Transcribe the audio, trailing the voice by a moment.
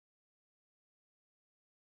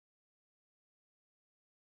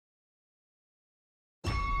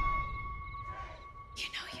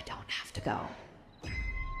have to go.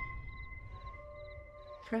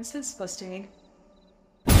 Princess Busting.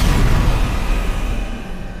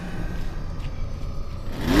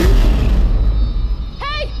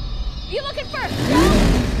 Hey! You looking first?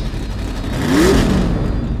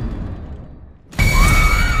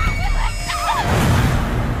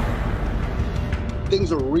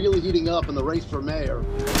 Things are really heating up in the race for mayor.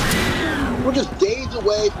 We're just days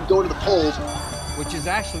away from going to the polls. Which is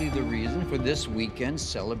actually the reason for this weekend's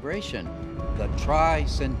celebration, the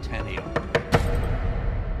tricentennial.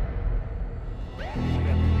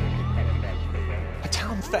 A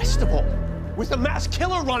town festival with a mass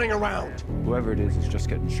killer running around. Whoever it is just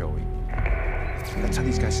getting showy. That's how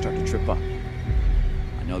these guys start to trip up.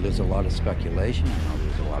 I know there's a lot of speculation. I know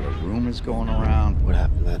there's a lot of rumors going around. What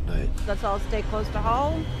happened that night? Let's all stay close to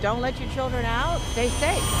home. Don't let your children out. Stay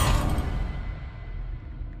safe.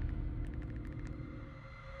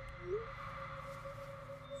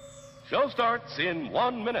 Show starts in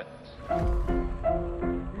 1 minute.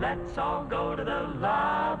 Let's all go to the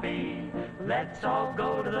lobby. Let's all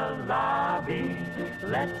go to the lobby.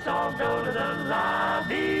 Let's all go to the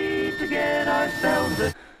lobby to get ourselves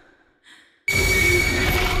a...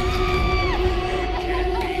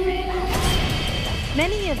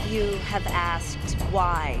 Many of you have asked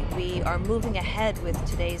why we are moving ahead with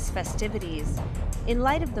today's festivities in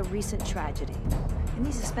light of the recent tragedy. In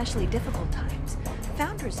these especially difficult times,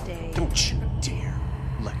 Founders Day... Don't you dare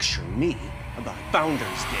lecture me about Founders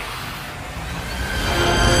Day.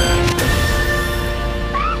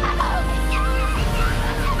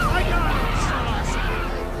 I got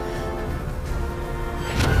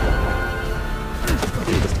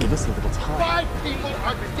it! Just give us a little time. 5 people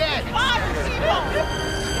are dead! 5 people!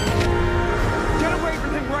 Get away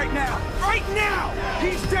from him right now! Right now!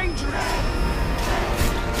 He's dangerous!